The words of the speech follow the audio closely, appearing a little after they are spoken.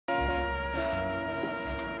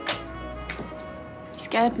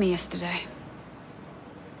scared me yesterday.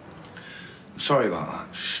 I'm sorry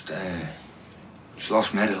about that. Just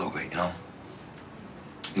lost my head a little bit, you know?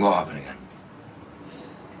 What happened again?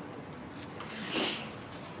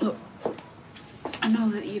 Look, I know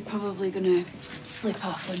that you're probably gonna slip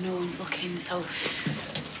off when no one's looking, so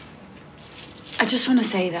I just want to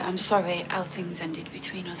say that I'm sorry how things ended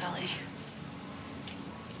between us, Ali.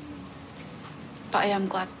 But I am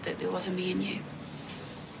glad that there wasn't me and you.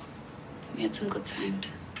 We had some good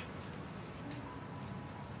times.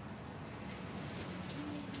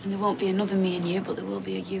 And there won't be another me and you, but there will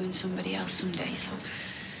be a you and somebody else someday, so...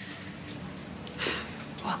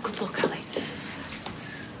 Well, good luck, Ali.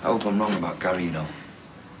 I hope I'm wrong about Gary, you know.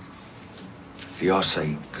 For your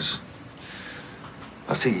sake, because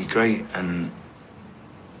I think you're great, and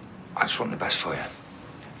I just want the best for you.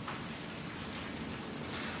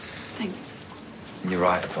 Thanks. And you're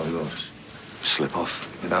right, I probably will just slip off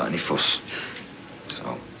without any fuss.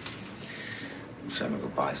 So, I'm saying my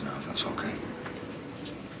goodbyes now, if that's okay.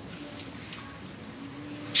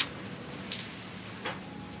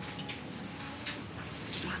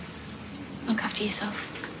 Look after yourself.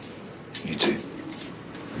 You too.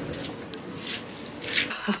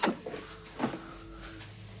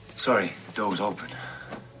 Sorry, the door was open.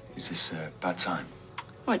 Is this a bad time?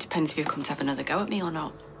 Well, it depends if you've come to have another go at me or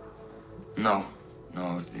not. No,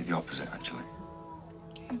 the opposite, actually.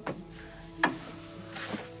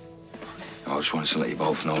 I just wanted to let you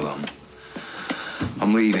both know that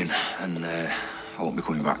I'm leaving, and I won't be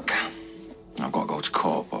coming back. I've got to go to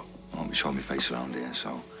court, but I won't be showing my face around here, so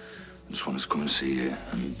I just wanted to come and see you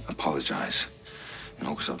and apologise. You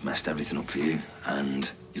know, because I've messed everything up for you, and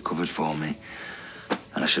you covered for me,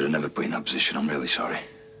 and I should have never put you in that position. I'm really sorry.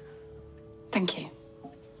 Thank you.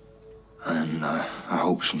 And I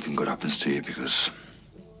hope something good happens to you, because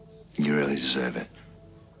you really deserve it.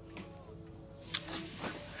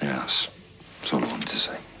 Yeah, that's all I wanted to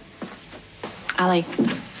say. Ali,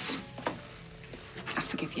 I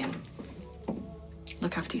forgive you.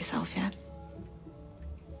 Look after yourself, yeah?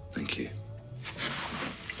 Thank you.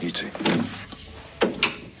 You too.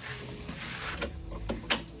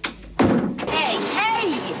 Hey,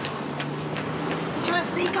 hey! Do you want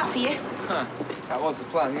to sneak off here? Huh. That was the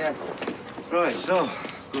plan, yeah. Right, so,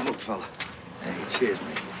 good luck, fella. Hey, cheers,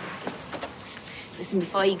 mate. Listen,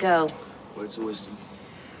 before you go, Words of wisdom.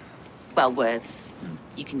 well, words.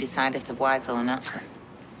 You can decide if they're wise or not.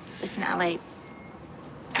 Listen, Ali,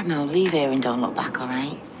 I don't know, leave here and don't look back, all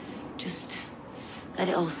right? Just let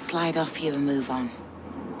it all slide off you and move on.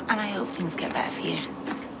 And I hope things get better for you.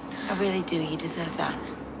 I really do. You deserve that.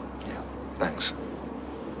 Yeah, thanks.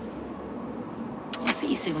 I'll see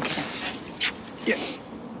you soon, kiddo. Yeah.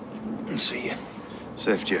 And see you.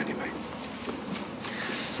 Safe journey, mate.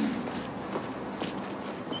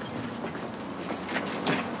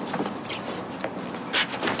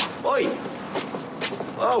 Oi!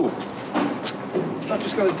 Oh! Not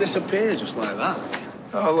just gonna disappear just like that.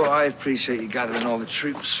 Oh, look, I appreciate you gathering all the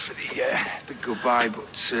troops for the goodbye,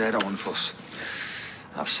 but I don't want to fuss.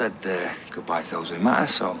 I've said goodbye to those who matter,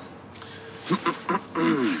 so... I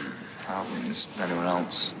don't think there's anyone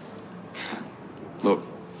else. Look,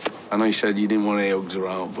 I know you said you didn't want any hugs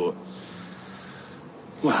around, but...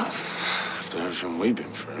 Well, after everything we've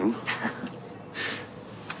been through...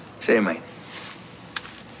 See you, mate.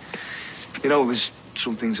 You know, there's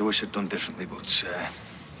some things I wish I'd done differently, but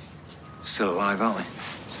still alive, aren't we?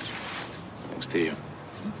 Thanks to you.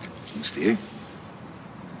 Thanks to you.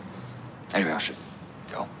 Anyway, I should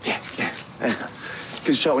go. Yeah.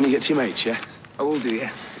 Good shot when you get to your mates, yeah? I will do,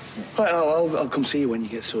 yeah. Right, I'll come see you when you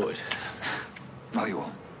get sorted. No, you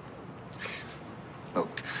won't.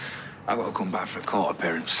 Look, I've got to come back for a court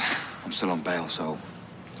appearance. I'm still on bail, so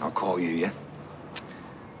I'll call you, yeah?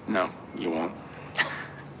 No, you won't.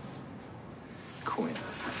 Quit.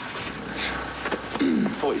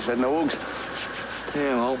 Thought you said no hugs.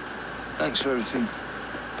 Yeah, well, thanks for everything.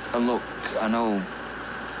 And look, I know,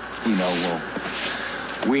 you know, well,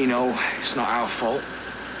 we know it's not our fault.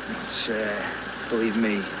 But, believe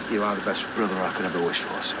me, you are the best brother I could ever wish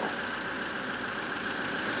for, so...